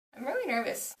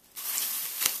nervous.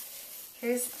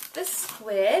 Here's the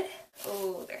squid.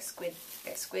 Oh, they're squid.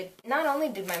 They're squid. Not only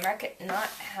did my market not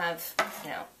have,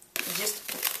 just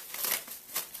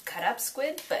cut up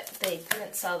squid, but they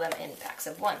didn't sell them in packs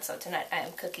of 1. So tonight I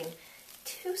am cooking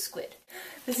 2 squid.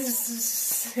 This is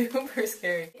super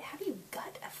scary. How do you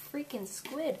gut a freaking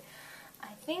squid?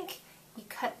 I think you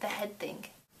cut the head thing.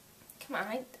 Come on,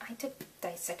 I took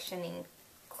dissectioning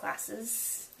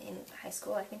classes in high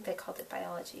school. I think they called it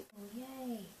biology. Oh,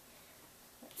 yay.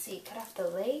 Let's see, cut off the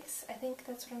legs. I think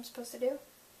that's what I'm supposed to do.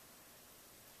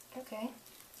 Okay,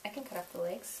 I can cut off the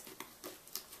legs.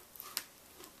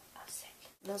 Oh, sick.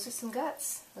 Those are some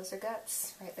guts. Those are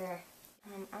guts right there.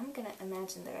 I'm gonna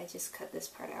imagine that I just cut this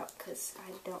part out because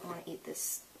I don't want to eat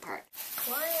this part.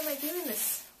 Why am I doing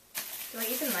this? Do I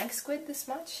even like squid this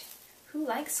much? Who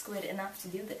likes squid enough to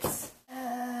do this?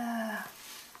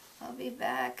 I'll be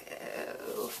back.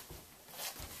 Oh.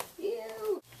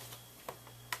 Ew.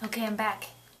 Okay, I'm back.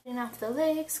 Cutting off the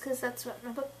legs because that's what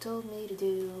my book told me to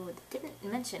do. It didn't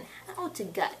mention how to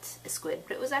gut a squid,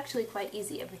 but it was actually quite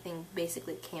easy. Everything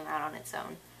basically came out on its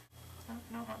own. Oh,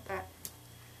 I don't want that.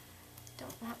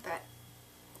 Don't want that.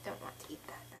 Don't want to eat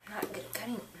that. I'm not good at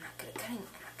cutting. I'm not good at cutting.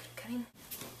 I'm not good at cutting.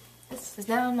 This is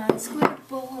now my squid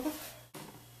bowl.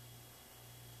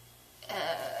 My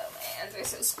hands are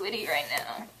so squiddy right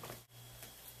now.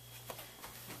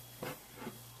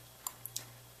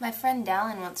 My friend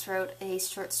Dallin once wrote a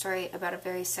short story about a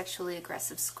very sexually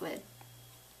aggressive squid.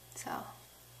 So,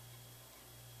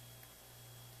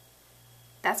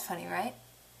 that's funny, right?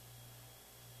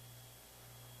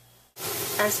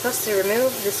 I'm supposed to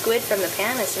remove the squid from the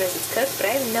pan as soon as it's cooked, but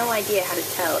I have no idea how to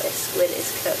tell if squid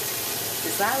is cooked.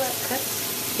 Does that look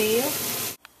cooked to you?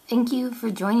 Thank you for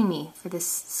joining me for this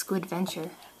squid venture.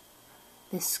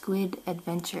 This squid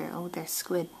adventure. Oh, there's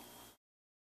squid.